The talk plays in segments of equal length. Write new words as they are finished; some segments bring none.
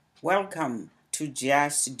Welcome to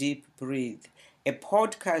Just Deep Breathe, a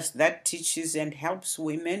podcast that teaches and helps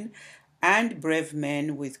women and brave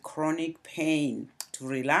men with chronic pain to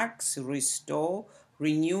relax, restore,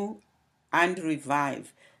 renew, and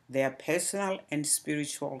revive their personal and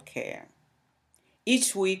spiritual care.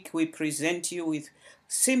 Each week, we present you with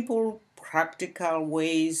simple, practical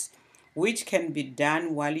ways which can be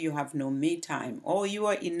done while you have no me time or you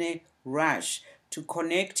are in a rush to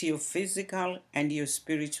connect your physical and your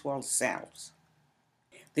spiritual selves.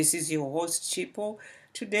 This is your host, Chipo.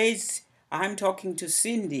 Today's I'm talking to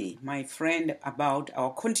Cindy, my friend, about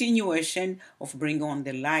our continuation of Bring On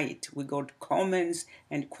the Light. We got comments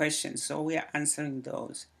and questions, so we are answering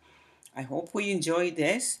those. I hope we enjoy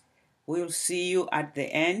this. We'll see you at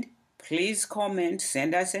the end. Please comment,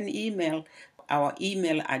 send us an email, our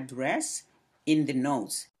email address in the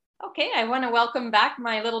notes. Okay, I want to welcome back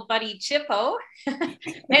my little buddy Chippo.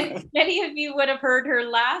 Many of you would have heard her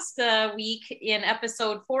last week in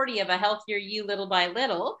episode 40 of A Healthier You Little by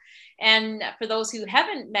Little. And for those who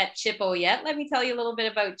haven't met Chippo yet, let me tell you a little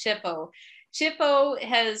bit about Chippo. Chippo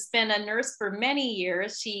has been a nurse for many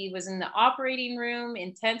years. She was in the operating room,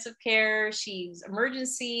 intensive care, she's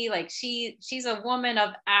emergency, she's a woman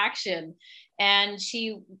of action. And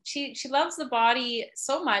she loves the body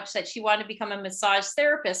so much that she wanted to become a massage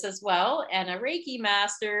therapist as well, and a Reiki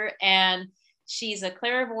master. And she's a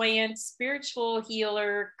clairvoyant, spiritual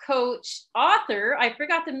healer, coach, author. I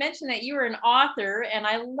forgot to mention that you were an author, and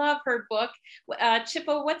I love her book.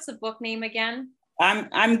 Chippo, what's the book name again?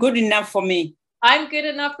 I'm good enough for me. I'm good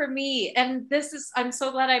enough for me. And I'm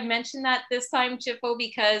so glad I mentioned that this time, Chippo,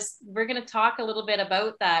 because we're going to talk a little bit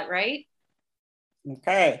about that, right?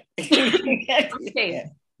 Okay.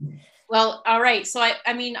 Okay. Well, all right. So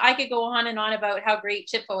I could go on and on about how great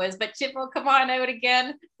Chippo is, but Chippo, come on out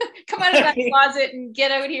again. Come out of that closet and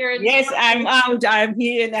get out here. Yes, I'm out. I'm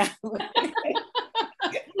here now.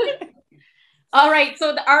 All right.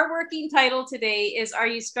 So our working title today is, Are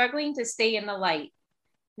You Struggling to Stay in the Light?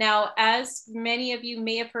 Now, as many of you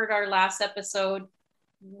may have heard our last episode,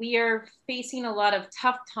 we are facing a lot of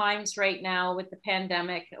tough times right now with the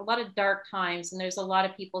pandemic, a lot of dark times, and there's a lot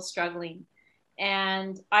of people struggling.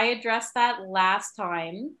 And I addressed that last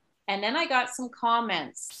time. And then I got some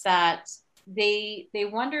comments that they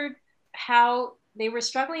wondered how they were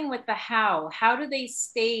struggling with the how do they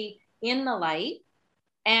stay in the light?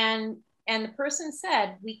 And the person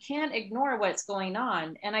said, we can't ignore what's going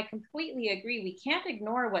on. And I completely agree. We can't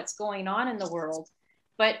ignore what's going on in the world.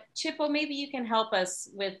 But Chippo, maybe you can help us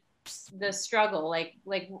with the struggle.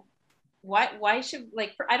 Why should,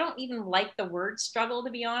 I don't even like the word struggle,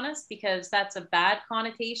 to be honest, because that's a bad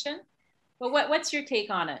connotation. But what's your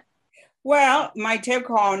take on it? Well, my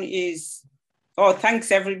take on is,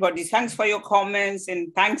 thanks everybody. Thanks for your comments,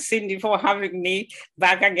 and thanks Cindy for having me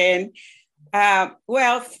back again.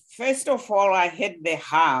 Well, first of all, I hate the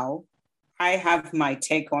how. I have my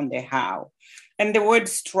take on the how. And the word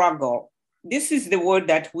struggle, this is the word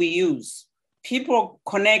that we use. People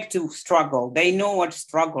connect to struggle. They know what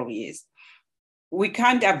struggle is. We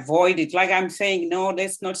can't avoid it. Like I'm saying, no,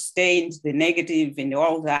 let's not stay into the negative and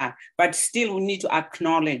all that. But still, we need to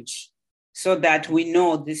acknowledge so that we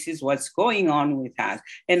know this is what's going on with us.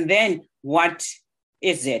 And then what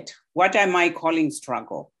is it? What am I calling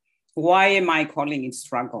struggle? Why am I calling it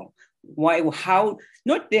struggle? Why, how,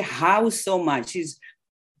 not the how so much, is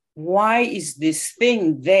why is this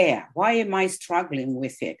thing there? Why am I struggling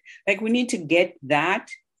with it? Like we need to get that,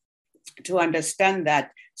 to understand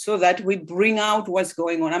that, so that we bring out what's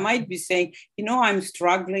going on. I might be saying, I'm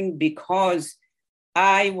struggling because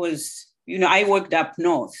I worked up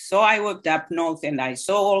north. So I worked up north and I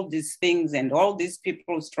saw all these things and all these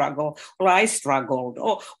people struggle, or I struggled,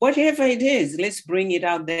 or whatever it is, let's bring it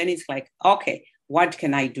out. Then it's like, okay, what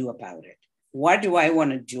can I do about it? What do I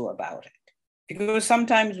want to do about it? Because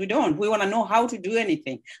sometimes we don't. We want to know how to do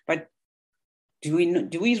anything, but do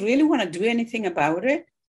we really want to do anything about it?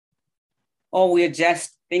 Or we're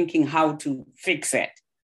just thinking how to fix it?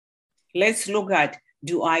 Let's look at,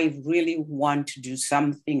 do I really want to do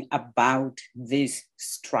something about this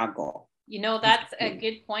struggle? That's a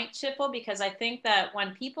good point, Chippo, because I think that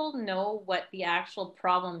when people know what the actual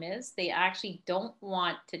problem is, they actually don't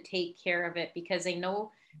want to take care of it because they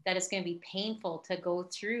know that it's going to be painful to go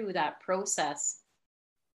through that process,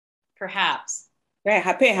 perhaps.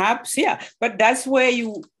 Perhaps, yeah. But that's where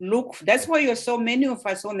you look. That's why you're so many of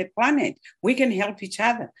us on the planet. We can help each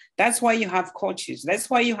other. That's why you have coaches. That's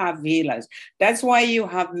why you have healers. That's why you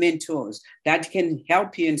have mentors that can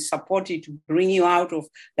help you and support you to bring you out of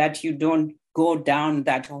that. You don't go down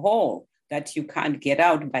that hole that you can't get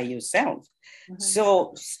out by yourself. Mm-hmm.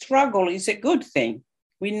 So struggle is a good thing.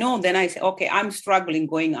 we know, then I say, okay, I'm struggling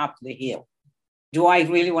going up the hill. Do I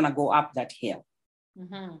really want to go up that hill?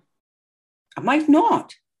 Mm-hmm. I might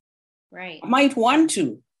not. Right. I might want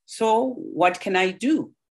to. So what can I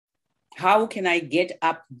do? How can I get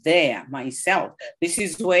up there myself? This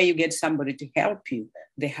is where you get somebody to help you,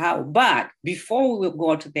 the how. But before we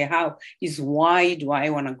go to the how is, why do I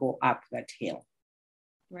want to go up that hill?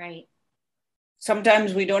 Right.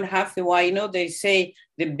 Sometimes we don't have the why. You know, they say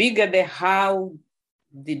the bigger the how,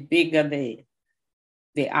 the bigger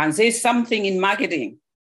the answer. There's something in marketing.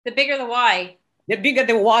 The bigger the why. The bigger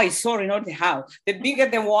the why, sorry, not the how. The bigger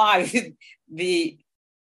the why, the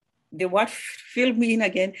what, fill me in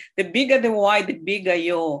again. The bigger the why, the bigger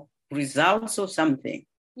your results or something.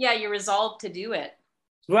 Yeah, you're resolved to do it.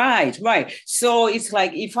 Right. So it's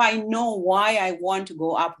like, if I know why I want to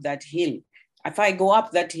go up that hill, if I go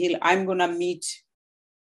up that hill, I'm going to meet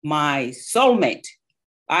my soulmate.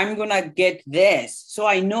 I'm going to get this. So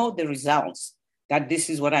I know the results, that this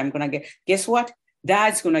is what I'm going to get. Guess what?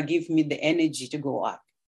 That's going to give me the energy to go up.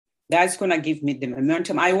 That's going to give me the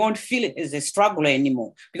momentum. I won't feel it as a struggle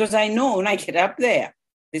anymore, because I know when I get up there,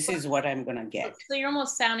 this is what I'm going to get. So you're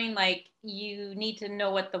almost sounding like you need to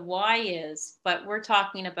know what the why is, but we're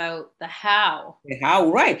talking about the how. The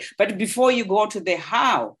how, right. But before you go to the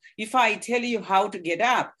how, if I tell you how to get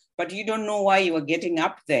up, but you don't know why you are getting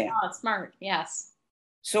up there. Oh, smart. Yes.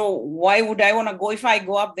 So why would I want to go? If I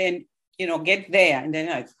go up there and, get there, and then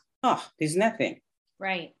like, oh, there's nothing.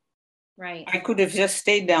 Right. I could have just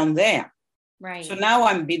stayed down there. Right. So now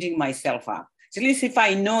I'm beating myself up. So at least if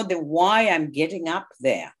I know the why I'm getting up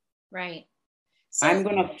there. Right. So I'm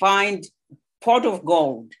going to find pot of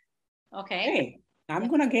gold. Okay. Hey, I'm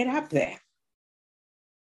going to get up there.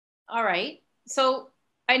 All right. So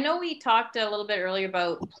I know we talked a little bit earlier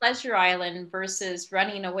about Pleasure Island versus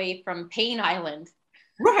running away from Pain Island.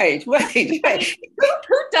 Right.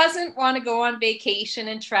 Who doesn't want to go on vacation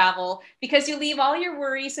and travel? Because you leave all your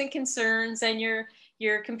worries and concerns and your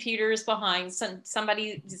computers behind.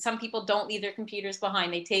 Some people don't leave their computers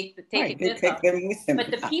behind. They take it with them.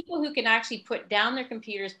 But the people who can actually put down their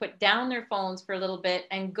computers, put down their phones for a little bit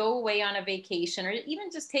and go away on a vacation, or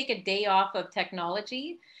even just take a day off of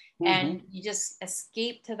technology, and you just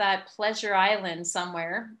escape to that pleasure island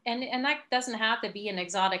somewhere. And that doesn't have to be an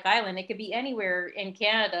exotic island. It could be anywhere in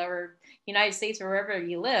Canada or United States or wherever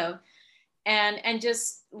you live, and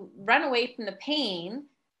just run away from the pain.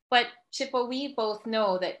 But Chippa, we both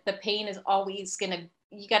know that the pain is always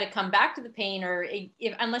you got to come back to the pain, or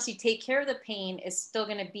unless you take care of the pain, it's still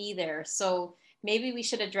going to be there. So maybe we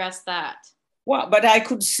should address that. Well, but I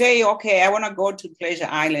could say, okay, I want to go to Pleasure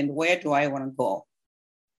Island. Where do I want to go?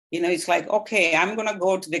 It's like, okay, I'm going to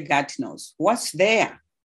go to the Gatineaus. What's there?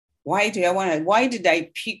 Why did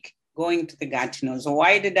I pick going to the Gatineaus? Or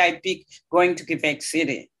why did I pick going to Quebec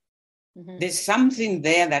City? Mm-hmm. There's something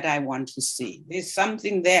there that I want to see. There's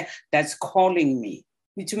something there that's calling me.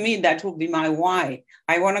 To me, that would be my why.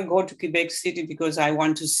 I want to go to Quebec City because I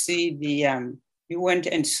want to see you went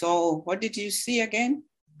and saw, what did you see again?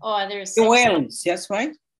 Oh, there's the whales, yes,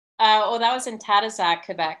 right? That was in Tadoussac,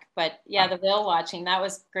 Quebec. But yeah, the whale watching, that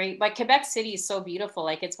was great. But Quebec City is so beautiful.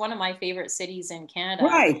 Like, it's one of my favorite cities in Canada.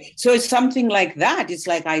 Right. So it's something like that. It's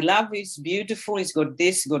like, I love it. It's beautiful. It's got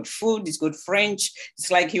this, good food. It's good French.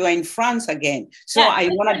 It's like you are in France again. So I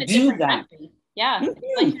want to do that. Country. Yeah, it's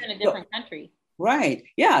like you're in a different country. Right.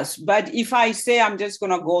 Yes. But if I say I'm just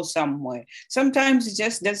going to go somewhere, sometimes it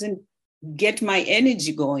just doesn't get my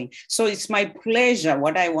energy going. So it's my pleasure,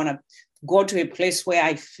 what I want to go to a place where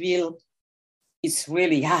I feel it's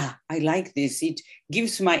really, I like this. It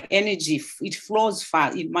gives my energy, it flows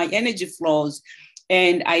fast. My energy flows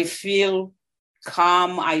and I feel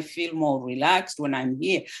calm. I feel more relaxed when I'm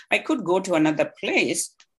here. I could go to another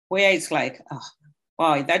place where it's like, oh,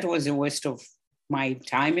 wow, that was a waste of my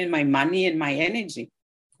time and my money and my energy.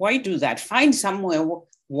 Why do that? Find somewhere.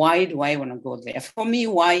 Why do I want to go there? For me,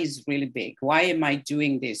 why is really big. Why am I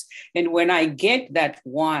doing this? And when I get that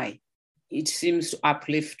why, it seems to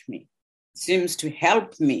uplift me. It seems to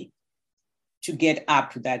help me to get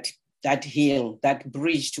up that hill, that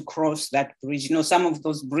bridge, to cross that bridge. Some of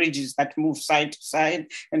those bridges that move side to side,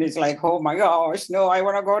 and it's like, oh my gosh, no, I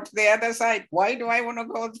want to go to the other side. Why do I want to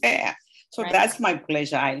go there? So That's my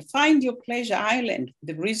pleasure island. Find your pleasure island,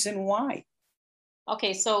 the reason why.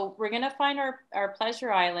 Okay, so we're gonna find our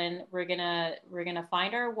pleasure island. We're gonna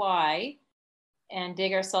find our why, and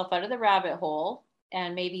dig ourselves out of the rabbit hole,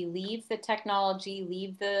 and maybe leave the technology,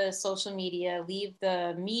 leave the social media, leave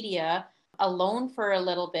the media alone for a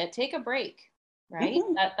little bit. Take a break, right?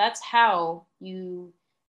 Mm-hmm. That's how you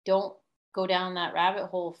don't go down that rabbit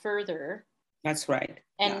hole further. That's right.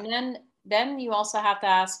 And then then you also have to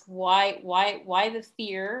ask why the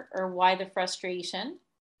fear or why the frustration,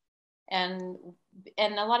 and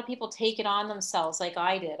a lot of people take it on themselves, like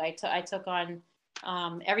I did. I took on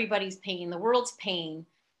everybody's pain, the world's pain,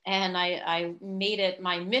 and I made it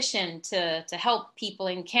my mission to help people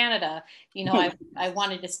in Canada. You know, I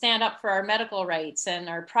wanted to stand up for our medical rights and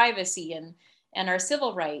our privacy and our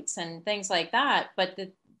civil rights and things like that. But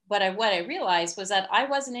what I realized was that I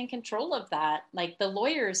wasn't in control of that. Like the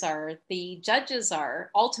lawyers are, the judges are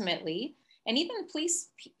ultimately, and even police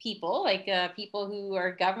people, like people who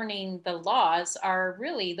are governing the laws, are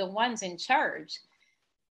really the ones in charge.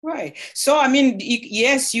 Right. So, I mean,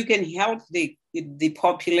 yes, you can help the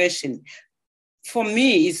population. For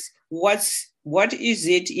me, is what is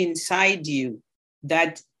it inside you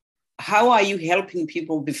that, how are you helping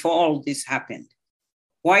people before all this happened?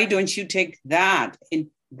 Why don't you take that and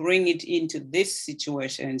bring it into this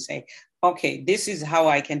situation and say, okay, this is how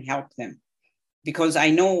I can help them? Because I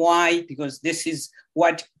know why, because this is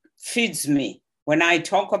what feeds me. When I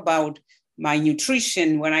talk about my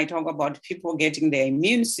nutrition, when I talk about people getting their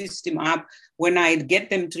immune system up, when I get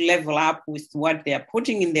them to level up with what they're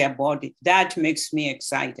putting in their body, that makes me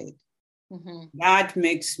excited. Mm-hmm. That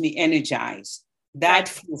makes me energized. That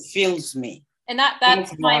fulfills me. And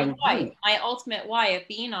that's my why. My ultimate why of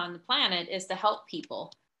being on the planet is to help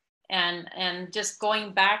people. And just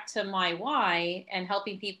going back to my why and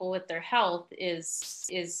helping people with their health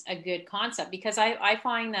is a good concept, because I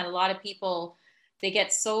find that a lot of people, they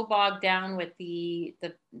get so bogged down with the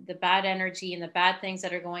bad energy and the bad things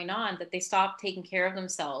that are going on that they stop taking care of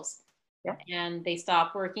themselves. Yeah. And they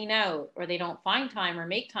stop working out, or they don't find time or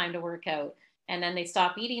make time to work out. And then they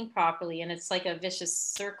stop eating properly. And it's like a vicious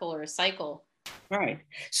circle or a cycle. Right.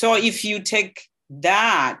 So if you take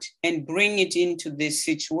that and bring it into this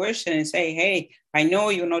situation and say, hey, I know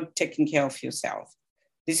you're not taking care of yourself.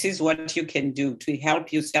 This is what you can do to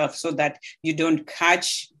help yourself so that you don't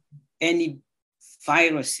catch any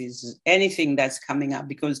viruses, anything that's coming up,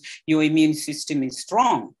 because your immune system is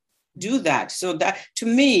strong. Do that. So that, to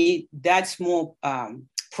me, that's more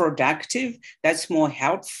productive. That's more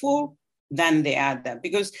helpful than the other,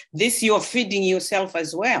 because this, you're feeding yourself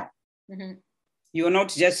as well. Mm-hmm. You're not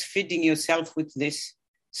just feeding yourself with this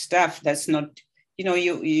stuff that's not, you know,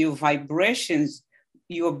 your vibrations,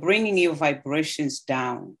 you're bringing your vibrations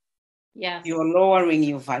down. Yes. You're lowering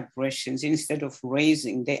your vibrations instead of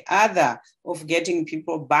raising. The other of getting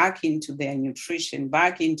people back into their nutrition,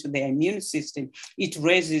 back into their immune system, it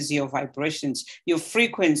raises your vibrations. Your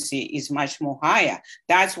frequency is much more higher.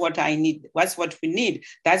 That's what I need. That's what we need.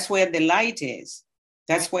 That's where the light is.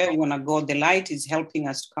 That's where we want to go. The light is helping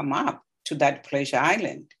us to come up to that pleasure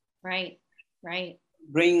island. Right.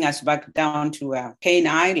 Bringing us back down to Pain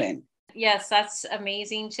Island. Yes, that's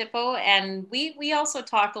amazing, Chippo. And we also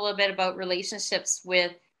talked a little bit about relationships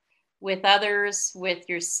with others, with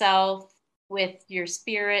yourself, with your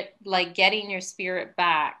spirit, like getting your spirit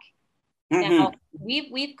back. Mm-hmm. Now,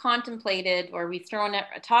 we've contemplated, or we've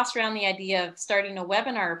tossed around the idea of starting a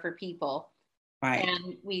webinar for people. Right.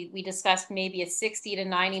 And we discussed maybe a 60 to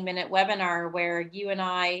 90 minute webinar where you and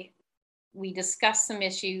I, we discuss some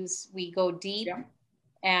issues, we go deep, yeah.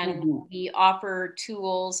 And mm-hmm. we offer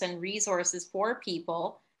tools and resources for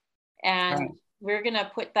people. And right. we're going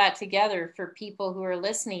to put that together for people who are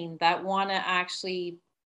listening that want to actually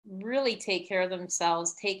really take care of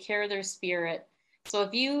themselves, take care of their spirit. So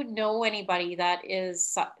if you know anybody that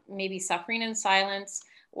is maybe suffering in silence,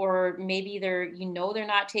 or maybe they're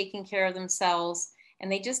not taking care of themselves,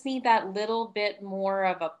 and they just need that little bit more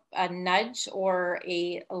of a nudge or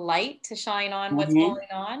a light to shine on what's mm-hmm. going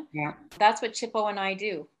on. Yeah. That's what Chippo and I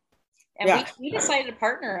do. And yeah. we decided to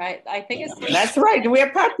partner. I think it's... That's right.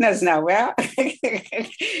 We're partners now. Well,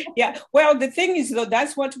 yeah. Well, the thing is, though,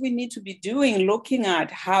 that's what we need to be doing, looking at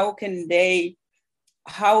how can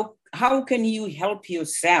you help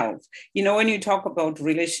yourself? You know, when you talk about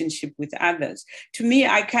relationship with others, to me,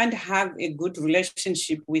 I can't have a good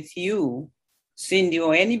relationship with you, Cindy,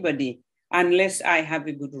 or anybody, unless I have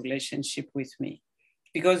a good relationship with me.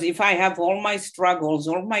 Because if I have all my struggles,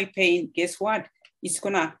 all my pain, guess what?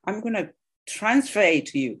 I'm gonna transfer it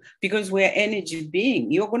to you, because we're energy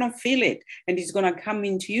being. You're gonna feel it, and it's gonna come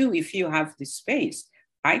into you if you have the space.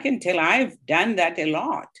 I can tell I've done that a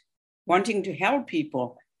lot, wanting to help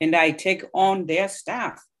people, and I take on their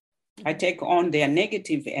stuff. I take on their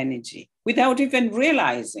negative energy without even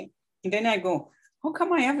realizing. And then I go, how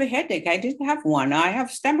come I have a headache? I didn't have one. I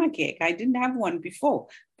have stomachache. I didn't have one before.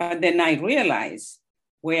 But then I realize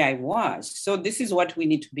where I was. So this is what we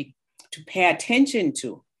need to pay attention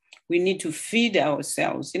to. We need to feed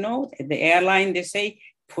ourselves. You know, at the airline, they say,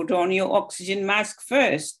 put on your oxygen mask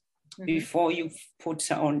first. before you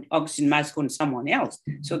put on oxygen mask on someone else.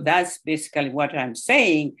 So that's basically what I'm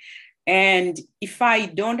saying. And if I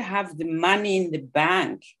don't have the money in the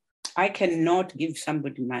bank, I cannot give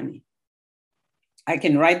somebody money. I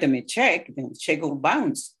can write them a check, then the check will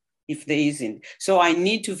bounce if there isn't. So I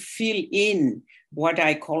need to fill in what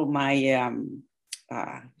I call my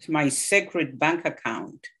sacred bank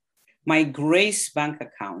account, my grace bank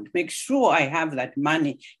account. Make sure I have that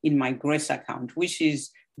money in my grace account, which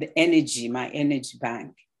is the energy, my energy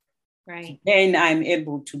bank. Right. Then I'm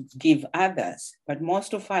able to give others. But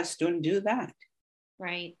most of us don't do that.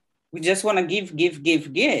 Right. We just want to give.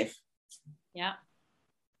 Yeah.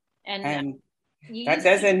 And that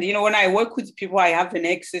doesn't, when I work with people, I have an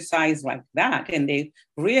exercise like that, and they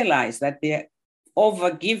realize that they're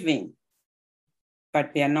overgiving,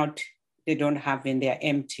 but they don't have, and they're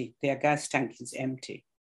empty. Their gas tank is empty.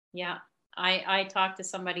 Yeah. I talked to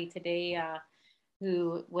somebody today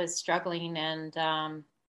who was struggling, and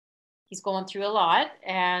he's going through a lot,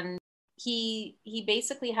 and he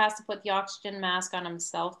basically has to put the oxygen mask on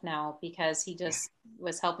himself now because he just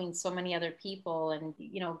was helping so many other people, and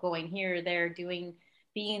going here, there,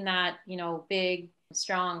 being that big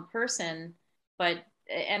strong person,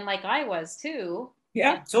 and like I was too.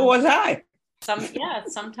 Yeah, so was I.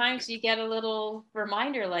 Sometimes you get a little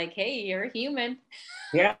reminder like, hey, you're human.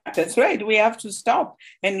 Yeah, that's right. We have to stop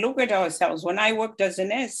and look at ourselves. When I worked as a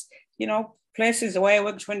nurse, places where I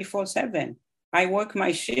work 24/7. I work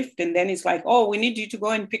my shift, and then it's like, oh, we need you to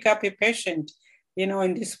go and pick up a patient,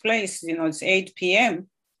 in this place, it's 8 p.m.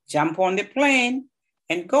 Jump on the plane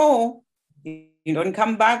and go. You don't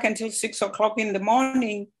come back until 6 o'clock in the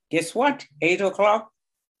morning. Guess what? 8 o'clock,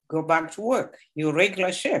 go back to work, your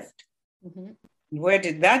regular shift. Mm-hmm. Where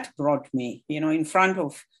did that brought me? In front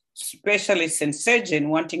of specialists and surgeon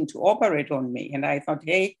wanting to operate on me. And I thought,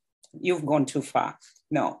 hey, you've gone too far.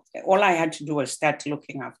 No, all I had to do was start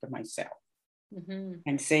looking after myself. Mm-hmm.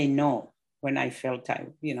 And say no when I felt I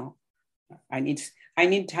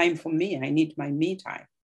need time for me. I need my me time.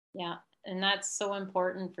 Yeah, and that's so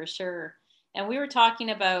important for sure. And we were talking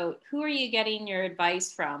about who are you getting your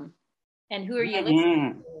advice from, and who are you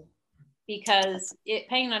listening to? Because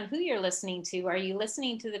depending on who you're listening to, are you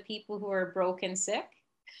listening to the people who are broke and sick?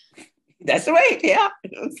 That's right. Yeah.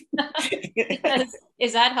 Because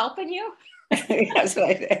is that helping you? That's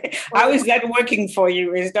right. How is that working for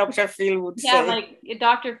you, as Dr. Phil would say? Yeah, like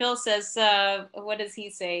Dr. Phil says, what does he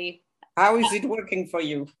say? How is it working for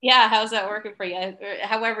you? Yeah, how's that working for you? Or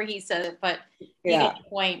however he said it, but you get the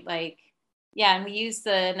point. Like, yeah, and we use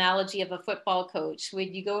the analogy of a football coach.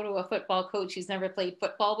 Would you go to a football coach who's never played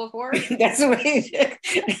football before? That's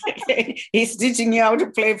right. He's teaching you how to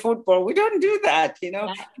play football. We don't do that,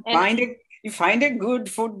 Yeah. You find a good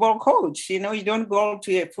football coach. You don't go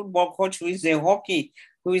to a football coach who is a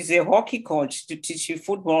hockey coach to teach you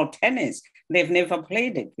football, tennis. They've never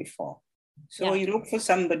played it before. So you look for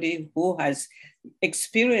somebody who has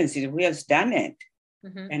experienced it, who has done it,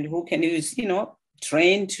 and who can use,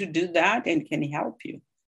 train to do that and can help you.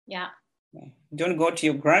 Yeah. Don't go to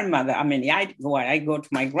your grandmother. I mean, I go to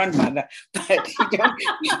my grandmother, but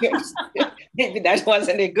maybe that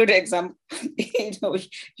wasn't a good example.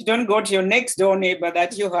 You don't go to your next door neighbor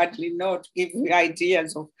that you hardly know to give you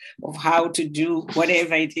ideas of how to do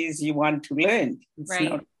whatever it is you want to learn. It's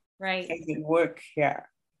not doesn't work. Yeah.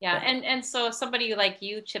 Yeah. And so somebody like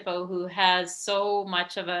you, Chippo, who has so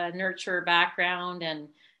much of a nurture background and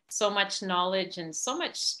so much knowledge and so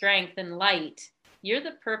much strength and light, you're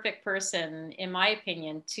the perfect person, in my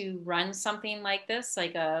opinion, to run something like this,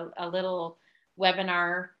 like a little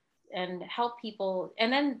webinar, and help people.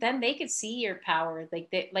 And then they could see your power. Like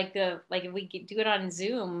if we could do it on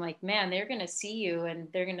Zoom, like, man, they're going to see you, and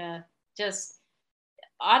they're going to just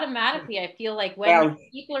automatically, I feel like when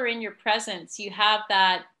people are in your presence, you have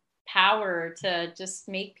that power to just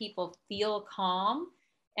make people feel calm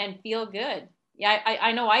and feel good. Yeah,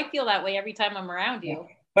 I know I feel that way every time I'm around you.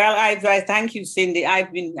 Well, I thank you, Cindy.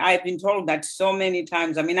 I've been told that so many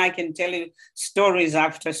times. I mean, I can tell you stories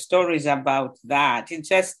after stories about that.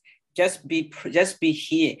 It's just be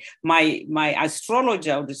here. My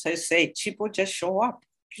astrologer would say, Chippo, just show up.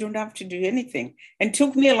 You don't have to do anything. And it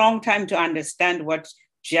took me a long time to understand what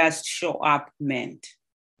just show up meant.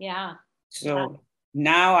 Yeah. So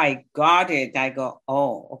now I got it. I go,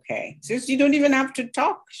 oh, okay. So you don't even have to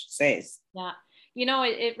talk, she says. Yeah.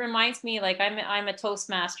 It reminds me, like I'm a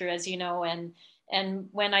Toastmaster, as you know, and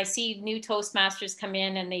when I see new Toastmasters come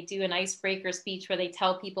in and they do an icebreaker speech where they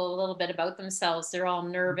tell people a little bit about themselves, they're all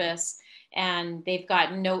nervous and they've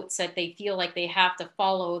got notes that they feel like they have to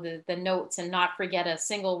follow the notes and not forget a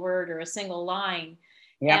single word or a single line.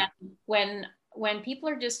 Yeah. And when when people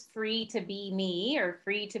are just free to be me or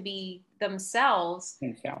free to be themselves,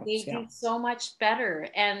 they do so much better.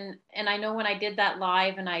 And I know when I did that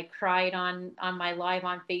live and I cried on my live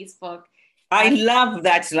on Facebook. I love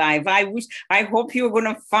that live. I hope you're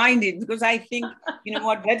going to find it, because I think, you know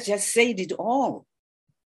what, that just said it all.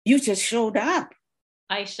 You just showed up.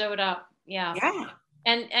 I showed up. Yeah. Yeah.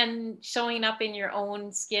 And showing up in your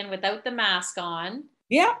own skin without the mask on.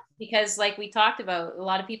 Yeah. Because like we talked about, a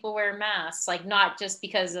lot of people wear masks, like not just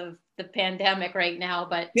because of the pandemic right now,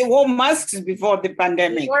 but they wore masks before the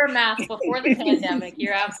pandemic. They wore masks before the pandemic.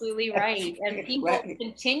 You're absolutely right. And people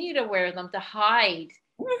continue to wear them to hide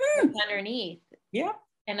what's underneath. Yeah.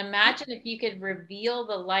 And imagine if you could reveal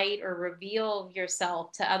the light or reveal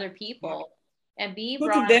yourself to other people and be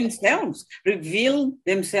to themselves, reveal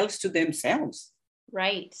themselves to themselves.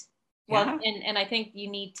 Right. Well, and I think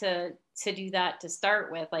you need to do that to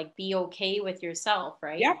start with, like be okay with yourself,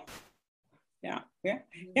 right? Yeah. Yeah. Yeah.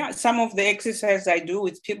 Yeah. Some of the exercise I do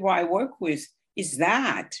with people I work with is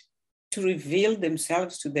that, to reveal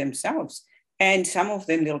themselves to themselves. And some of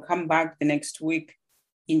them, they'll come back the next week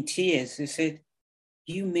in tears. They said,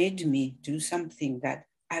 you made me do something that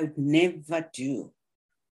I would never do.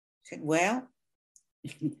 I said, well,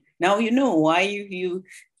 now you know why you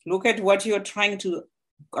look at what you're trying to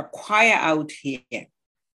acquire out here.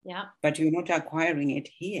 Yeah. But you're not acquiring it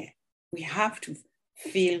here. We have to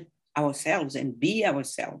feel ourselves and be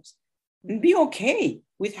ourselves and be okay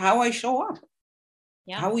with how I show up.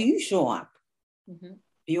 Yeah. How you show up. Mm-hmm.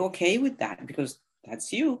 Be okay with that, because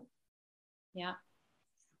that's you. Yeah.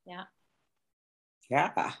 Yeah.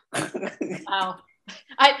 Yeah. Wow.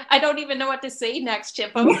 I don't even know what to say next,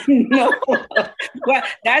 Chippo. No. Well,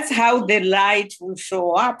 that's how the light will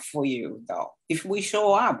show up for you, though. If we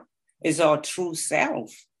show up as our true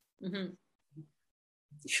self, mm-hmm.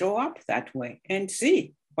 show up that way and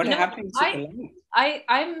see what happens to the light.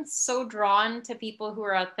 I'm so drawn to people who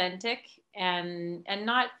are authentic and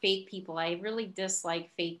not fake people. I really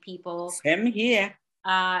dislike fake people. Same here.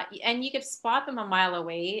 And you could spot them a mile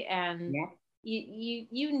away, and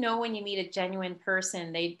you know when you meet a genuine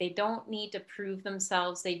person, they don't need to prove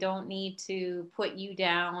themselves. They don't need to put you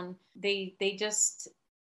down. They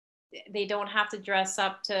don't have to dress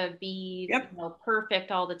up to be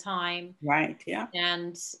perfect all the time. Right. Yeah.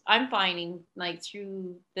 And I'm finding, like,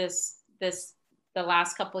 through the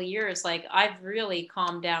last couple of years, like I've really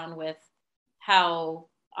calmed down with how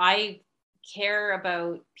I care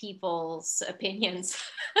about people's opinions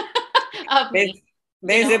of me.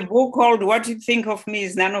 There's a book called What You Think of Me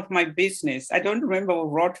Is None of My Business. I don't remember who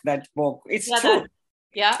wrote that book. It's true.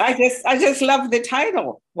 I just love the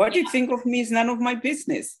title. What you think of me is none of my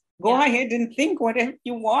business. Go ahead and think whatever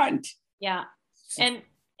you want. Yeah. And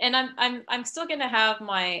I'm still gonna have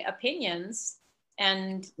my opinions.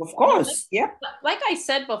 And of course, like I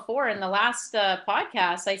said before in the last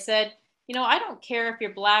podcast, I said, I don't care if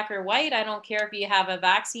you're black or white. I don't care if you have a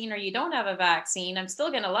vaccine or you don't have a vaccine. I'm still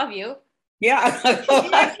gonna love you. Yeah.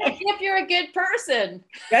 If you're a good person.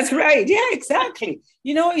 That's right. Yeah, exactly.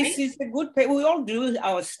 It's a good pay. We all do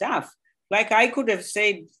our stuff. Like I could have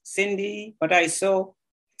said, Cindy, but I saw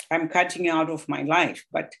I'm cutting out of my life.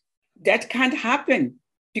 But that can't happen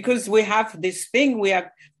because we have this thing. We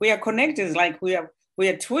are connected, like we are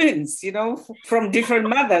twins, from different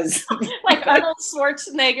mothers. Like Arnold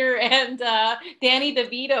Schwarzenegger and Danny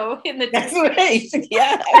DeVito in the. That's right.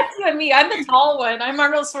 Yeah. That's me. I'm the tall one. I'm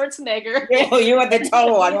Arnold Schwarzenegger. Oh, you are the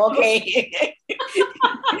tall one. Okay.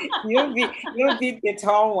 You'll be the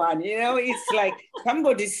tall one. It's like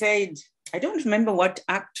somebody said, I don't remember what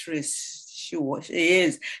actress she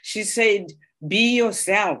is. She said, be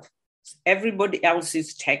yourself. Everybody else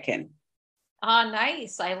is taken. Oh,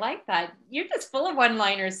 nice. I like that. You're just full of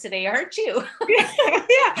one-liners today, aren't you?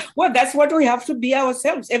 Yeah. Well, that's what we have to be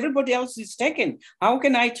ourselves. Everybody else is taken. How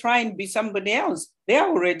can I try and be somebody else? They're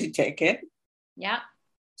already taken. Yeah.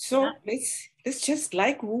 So let's just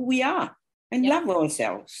like who we are and love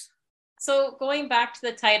ourselves. So going back to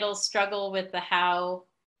the title, struggle with the how,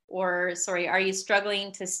 are you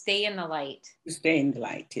struggling to stay in the light? To stay in the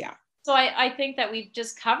light, yeah. So I think that we've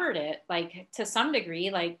just covered it, like to some degree,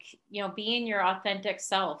 like, being your authentic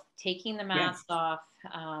self, taking the mask off,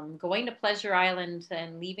 going to Pleasure Island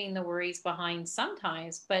and leaving the worries behind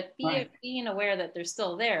sometimes, but being aware that they're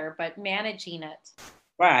still there, but managing it.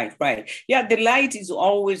 Right. Yeah, the light is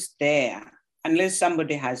always there unless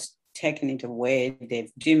somebody has taken it away,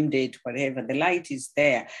 they've dimmed it, whatever. The light is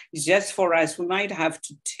there. It's just for us. We might have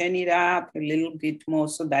to turn it up a little bit more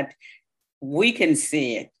so that we can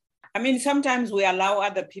see it. I mean, sometimes we allow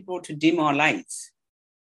other people to dim our lights.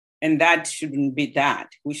 And that shouldn't be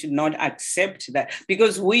that. We should not accept that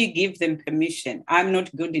because we give them permission. I'm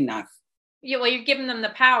not good enough. Yeah, well, you're giving them the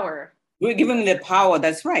power. We're giving them the power.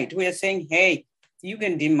 That's right. We are saying, hey, you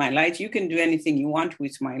can dim my light. You can do anything you want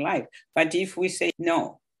with my life. But if we say,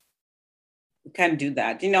 no, you can't do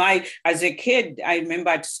that. As a kid, I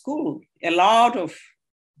remember at school, a lot of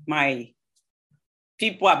my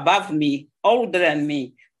people above me, older than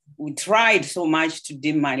me, we tried so much to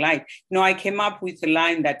dim my light. I came up with a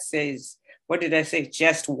line that says, what did I say?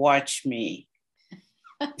 Just watch me.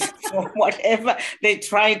 So whatever they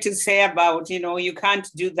try to say about, you can't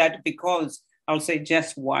do that because I'll say,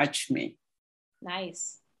 just watch me.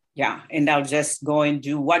 Nice. Yeah. And I'll just go and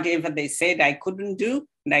do whatever they said I couldn't do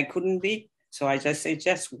and I couldn't be. So I just say,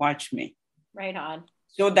 just watch me. Right on.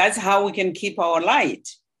 So that's how we can keep our light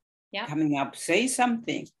coming up. Say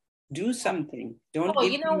something. Do something.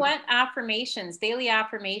 You know what? Affirmations, daily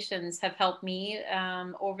affirmations have helped me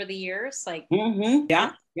over the years. Like,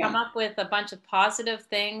 come up with a bunch of positive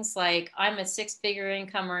things. Like, I'm a 6-figure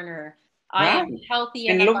income earner. I am healthy.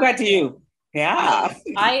 And look at you. Yeah.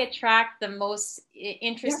 I attract the most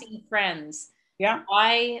interesting friends. Yeah.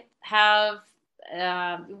 I have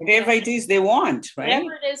whatever it is they want, right?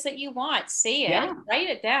 Whatever it is that you want, say it, write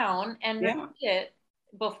it down, and repeat it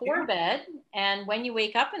before bed, and when you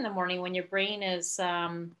wake up in the morning, when your brain is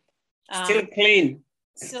still clean.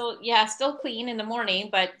 Still clean in the morning,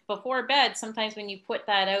 but before bed, sometimes when you put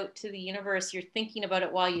that out to the universe, you're thinking about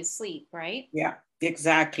it while you sleep, right? Yeah,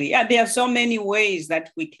 exactly. Yeah, there are so many ways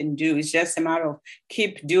that we can do. It's just a matter of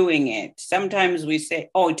keep doing it. Sometimes we say,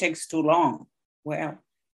 oh, it takes too long. Well,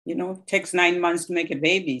 it takes 9 months to make a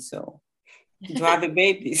baby, so to have a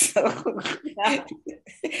baby. So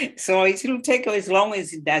it will take as long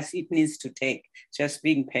as it needs to take, just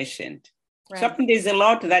being patient. Right. So I think there's a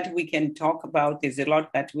lot that we can talk about. There's a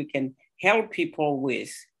lot that we can help people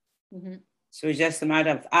with. Mm-hmm. So it's just a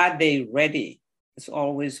matter of, are they ready? It's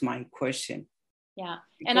always my question. Yeah.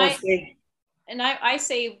 And I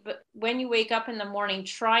say, when you wake up in the morning,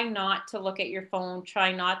 try not to look at your phone,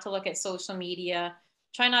 try not to look at social media,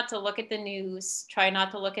 try not to look at the news, try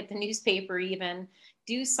not to look at the newspaper even.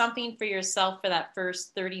 Do something for yourself for that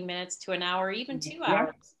first 30 minutes to an hour, even 2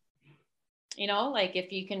 hours. Like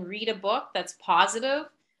if you can read a book that's positive,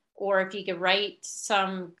 or if you could write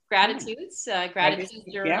some gratitude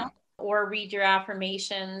journal, or read your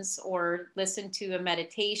affirmations, or listen to a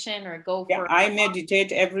meditation, or go for I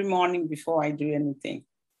meditate every morning before I do anything.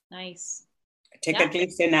 Nice. I take at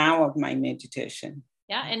least an hour of my meditation.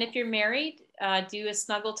 Yeah, and if you're married, do a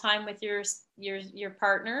snuggle time with your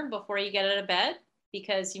partner before you get out of bed,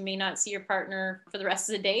 because you may not see your partner for the rest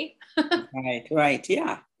of the day. Right,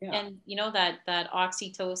 yeah. And that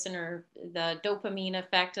oxytocin, or the dopamine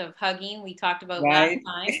effect of hugging, we talked about last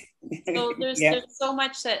time. So there's so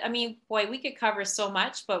much that, we could cover so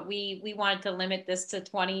much, but we wanted to limit this to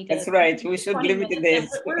 20. That's right. We should limit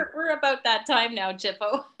this. We're about that time now,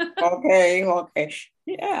 Chippo. Okay.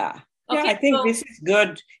 Yeah. Okay, I think this is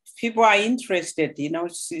good. If people are interested,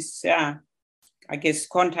 I guess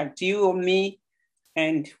contact you or me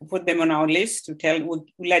and put them on our list we'll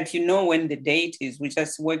let you know when the date is. We're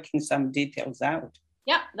just working some details out.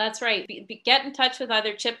 Yeah, that's right. Get in touch with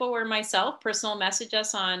either Chippo or myself. Personal message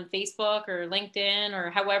us on Facebook or LinkedIn, or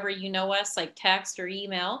however you know us, like text or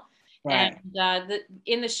email. Right. And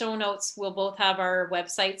in the show notes, we'll both have our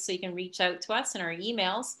websites, so you can reach out to us and our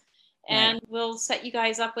emails. And we'll set you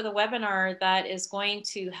guys up with a webinar that is going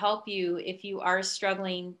to help you if you are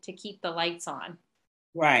struggling to keep the lights on.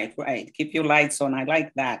 Right. Keep your lights on. I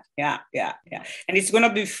like that. Yeah. And it's going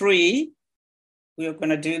to be free. We're going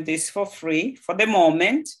to do this for free for the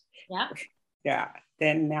moment. Yeah. Yeah.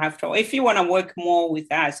 Then after, if you want to work more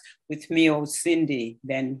with us, with me or Cindy,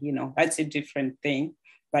 then, that's a different thing.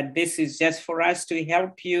 But this is just for us to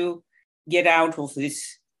help you get out of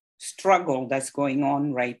this struggle that's going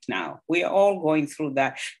on right now. We are all going through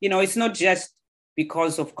that. It's not just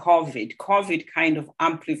because of COVID. COVID kind of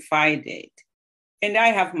amplified it. And I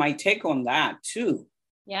have my take on that too.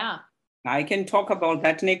 Yeah. I can talk about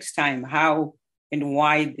that next time, how and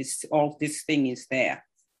why all this thing is there.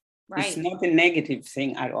 Right. It's not a negative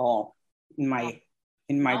thing at all. In my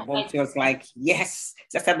book, it was like, yes,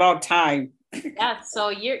 just about time. Yeah, so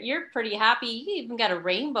you're pretty happy. You even got a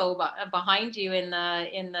rainbow behind you in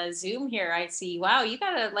the Zoom here. I see. Wow, you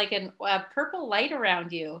got a purple light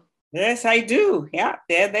around you. Yes, I do. Yeah,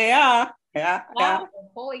 there they are. Yeah. Wow.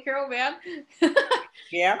 Holy crow, man.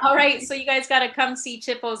 Yeah. All right, so you guys got to come see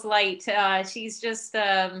Chippo's light. She's just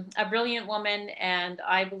a brilliant woman, and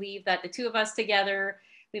I believe that the two of us together,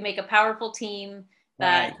 we make a powerful team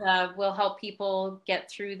that will help people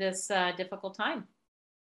get through this difficult time.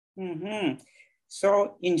 Mm-hmm.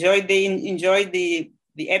 So enjoy the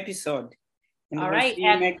episode. And All we'll right, see you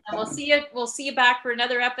and next we'll time. see you. We'll see you back for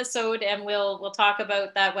another episode, and we'll talk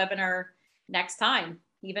about that webinar next time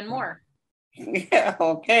even more. Yeah,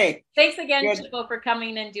 okay. Thanks again, Good. Chippo, for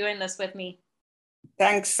coming and doing this with me.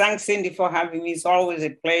 Thanks, Cindy, for having me. It's always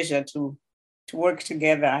a pleasure to work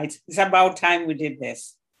together. It's about time we did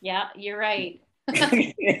this. Yeah, you're right.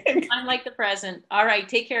 I'm like the present. All right,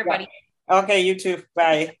 take care, buddy. Okay, you too.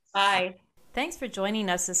 Bye. Bye. Thanks for joining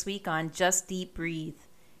us this week on Just Deep Breathe.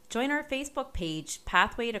 Join our Facebook page,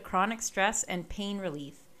 Pathway to Chronic Stress and Pain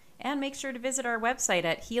Relief, and make sure to visit our website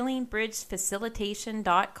at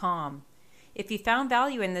healingbridgefacilitation.com. If you found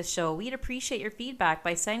value in this show, we'd appreciate your feedback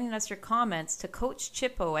by sending us your comments to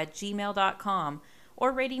coachchippo@gmail.com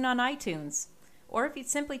or rating on iTunes. Or if you'd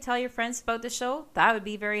simply tell your friends about the show, that would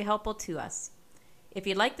be very helpful to us. If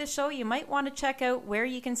you like the show, you might want to check out where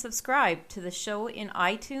you can subscribe to the show in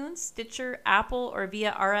iTunes, Stitcher, Apple, or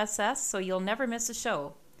via RSS so you'll never miss a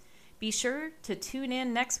show. Be sure to tune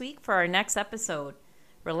in next week for our next episode.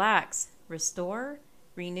 Relax, restore,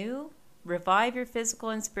 renew, revive your physical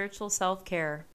and spiritual self-care.